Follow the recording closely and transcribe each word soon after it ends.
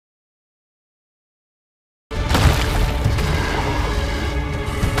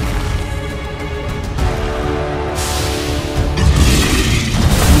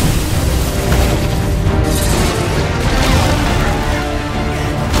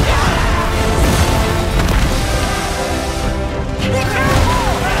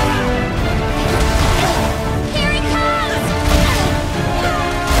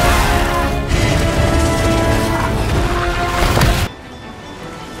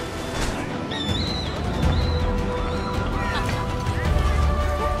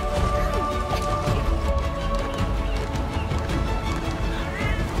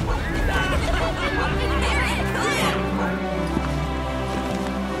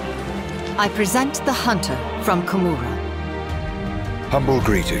I present the hunter from Komura. Humble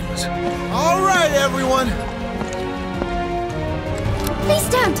greetings. All right, everyone. Please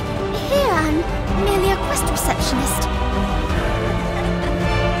don't. Here, I'm merely a quest receptionist.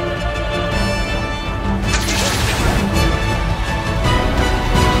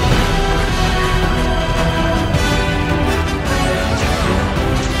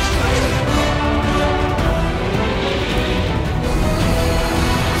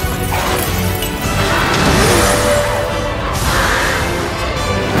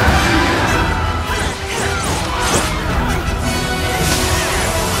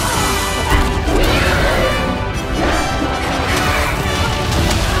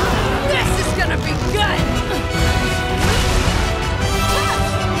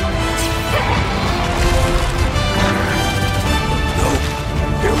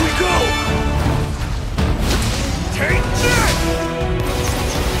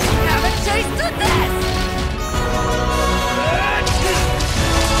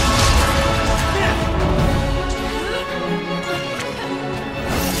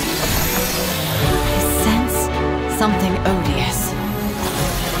 Something odious.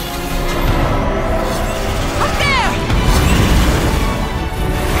 Up there!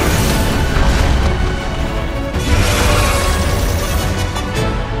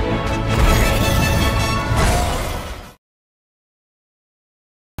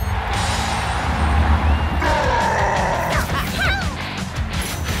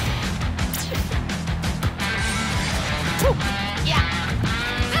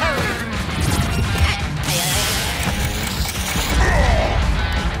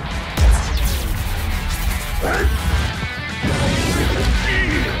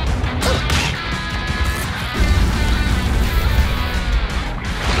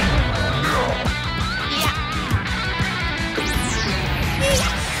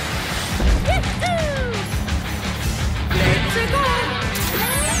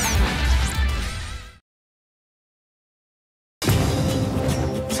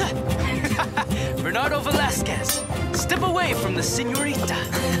 Step away from the señorita.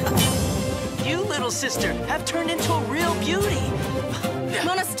 You, little sister, have turned into a real beauty.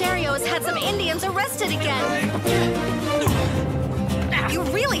 Monasterio has had some Indians arrested again. You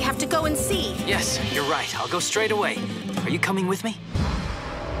really have to go and see. Yes, you're right. I'll go straight away. Are you coming with me?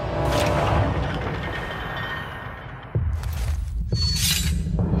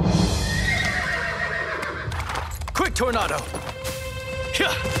 Quick, Tornado!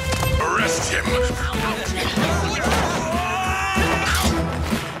 Arrest him!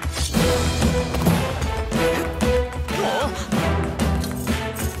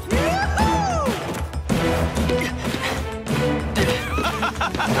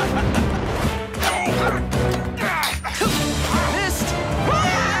 Missed!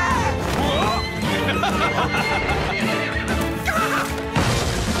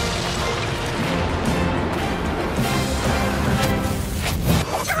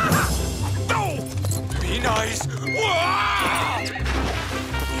 Be nice!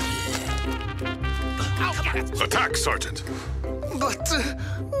 Attack, Sergeant! But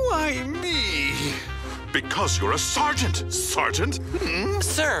why me? Because you're a sergeant, Sergeant!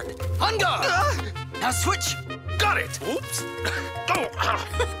 Sir, Hunger! Now switch! Got it! Oops!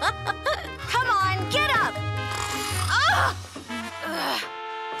 Come on, get up!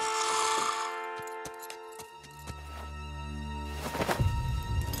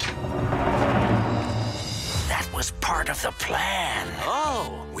 That was part of the plan.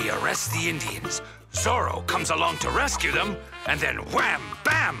 Oh! We arrest the Indians. Zorro comes along to rescue them, and then wham,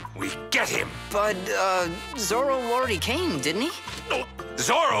 bam, we get him. But, Zorro already came, didn't he? Oh,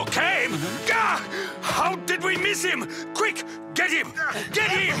 Zorro came? Gah! How did we miss him? Quick, get him!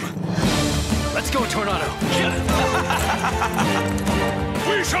 Get him! Let's go, Tornado.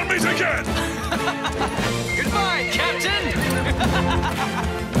 We shall meet again! Goodbye, Captain!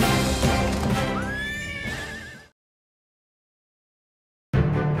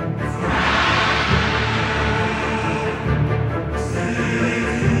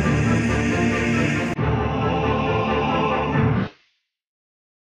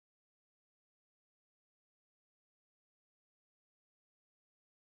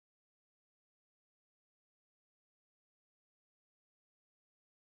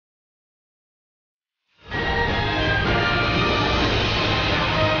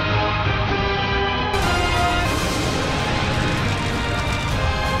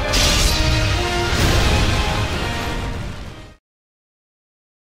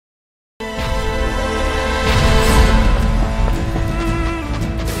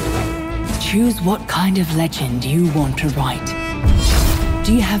 Choose what kind of legend you want to write.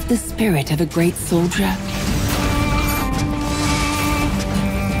 Do you have the spirit of a great soldier?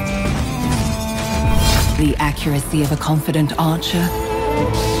 The accuracy of a confident archer?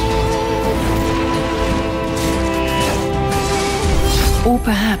 Or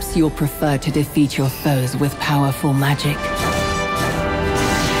perhaps you'll prefer to defeat your foes with powerful magic?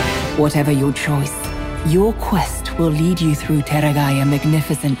 Whatever your choice, your quest will lead you through Terragaia's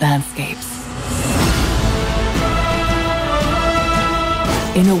magnificent landscapes.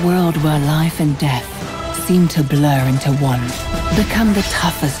 In a world where life and death seem to blur into one, become the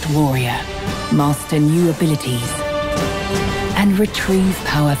toughest warrior, master new abilities, and retrieve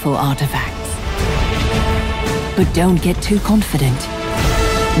powerful artifacts. But don't get too confident.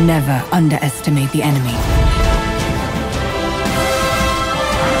 Never underestimate the enemy.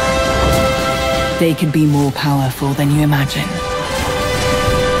 They could be more powerful than you imagine.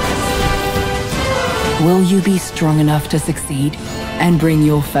 Will you be strong enough to succeed and bring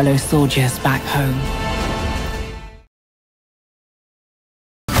your fellow soldiers back home?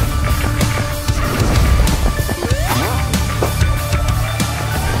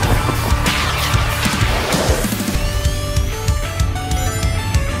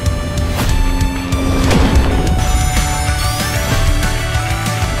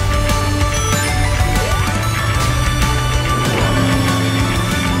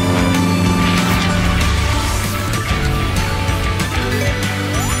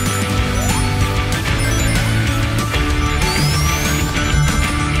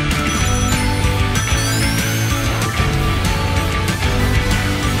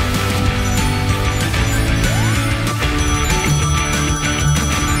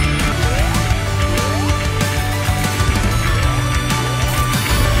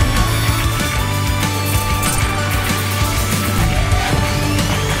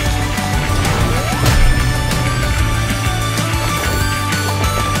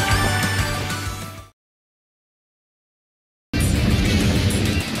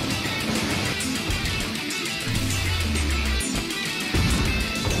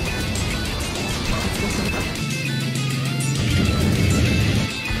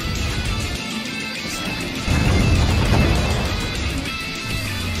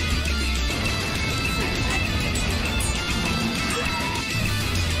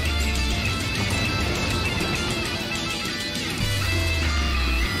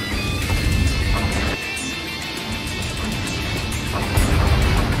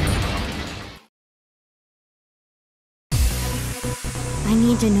 I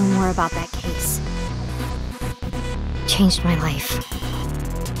need to know more about that case. Changed my life.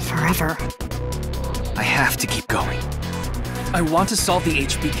 Forever. I have to keep going. I want to solve the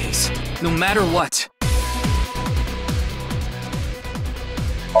HB case, no matter what.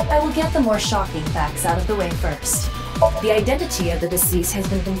 I will get the more shocking facts out of the way first. The identity of the deceased has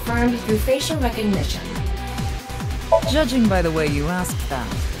been confirmed through facial recognition. Judging by the way you asked that,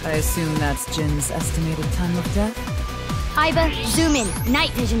 I assume that's Jin's estimated time of death? Iba, zoom in.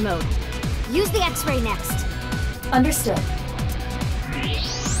 Night vision mode. Use the X-ray next. Understood.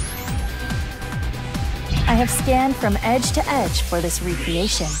 I have scanned from edge to edge for this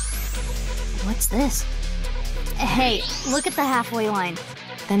recreation. What's this? Hey, look at the halfway line.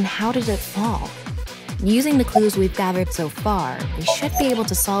 Then how did it fall? Using the clues we've gathered so far, we should be able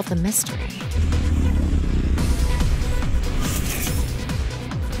to solve the mystery.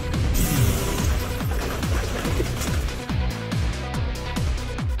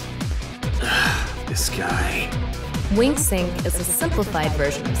 This guy. Wink Sync is a simplified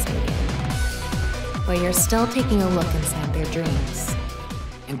version of syncing, where you're still taking a look inside their dreams.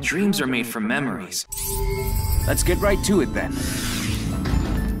 And dreams are made from memories. Let's get right to it then.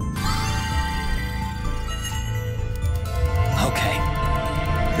 Okay,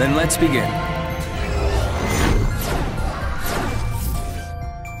 then let's begin.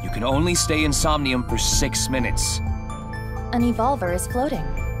 You can only stay in Somnium for 6 minutes. An evolver is floating.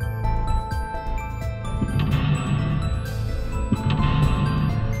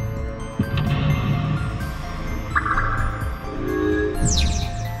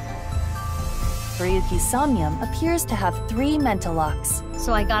 Ryuki's Somnium appears to have 3 mental locks.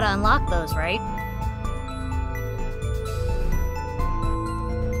 So I gotta unlock those, right?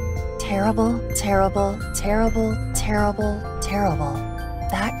 Terrible, terrible, terrible, terrible, terrible.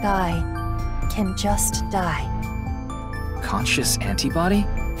 That guy can just die. Conscious antibody?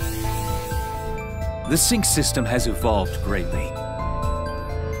 The sync system has evolved greatly.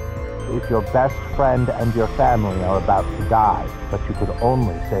 If your best friend and your family are about to die, but you could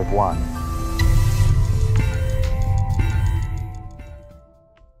only save one.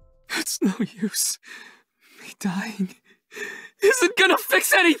 It's no use. Me dying isn't gonna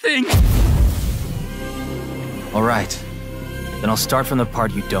fix anything! Alright. Then I'll start from the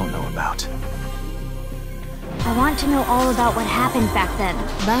part you don't know about. I want to know all about what happened back then.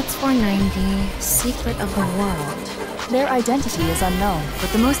 That's 490, secret of the world. Their identity is unknown.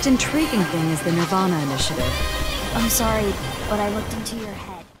 But the most intriguing thing is the Nirvana Initiative. I'm sorry, but I looked into your head.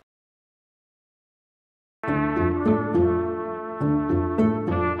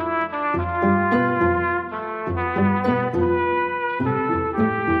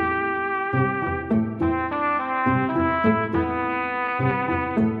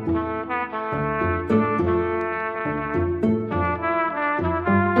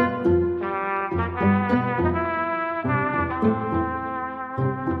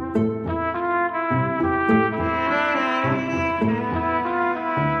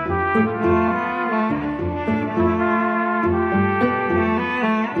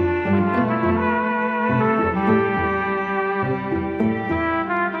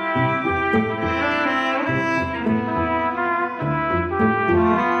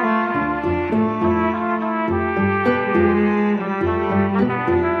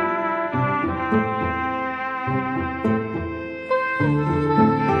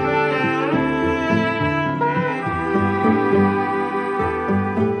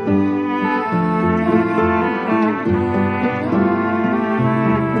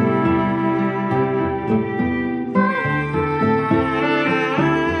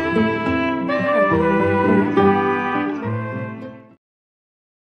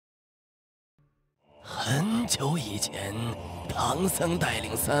唐僧带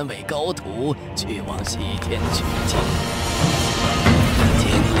领3位高徒去往西天取经，经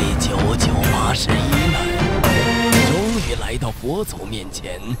历9981难，终于来到佛祖面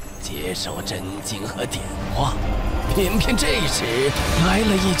前接受真经和点化。偏偏这时来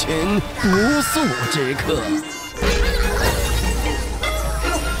了一群不速之客。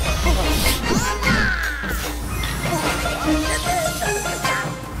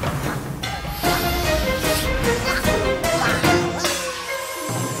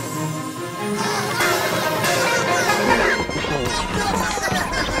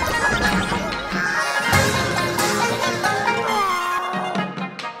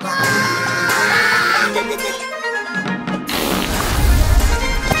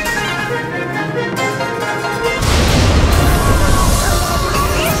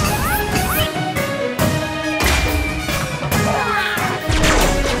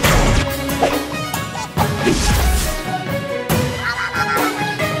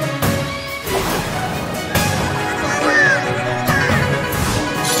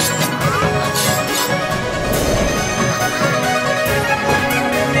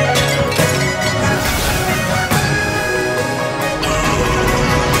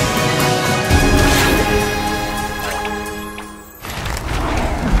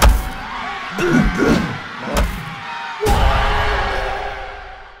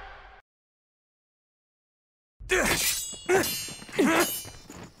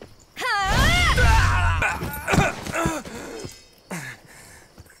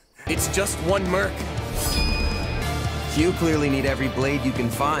 It's just one merc. You clearly need every blade you can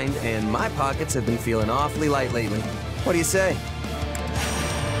find, and my pockets have been feeling awfully light lately. What do you say?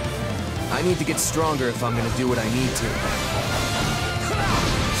 I need to get stronger if I'm gonna do what I need to.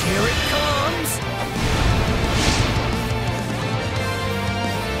 Here it comes!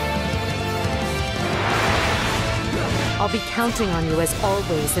 I'll be counting on you as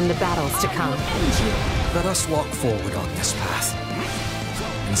always in the battles to come. Let us walk forward on this path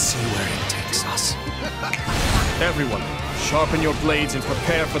and see where it takes us. Everyone, sharpen your blades and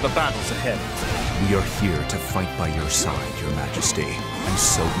prepare for the battles ahead. We are here to fight by your side, Your Majesty, and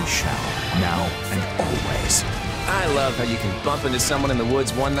so we shall, now and always. I love how you can bump into someone in the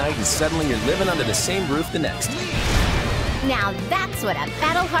woods one night and suddenly you're living under the same roof the next. Now that's what a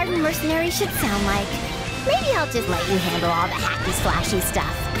battle-hardened mercenary should sound like. Maybe I'll just let you handle all the hacky, flashy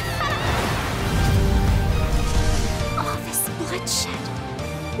stuff. All this bloodshed.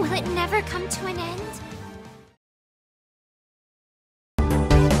 Will it never come to an end?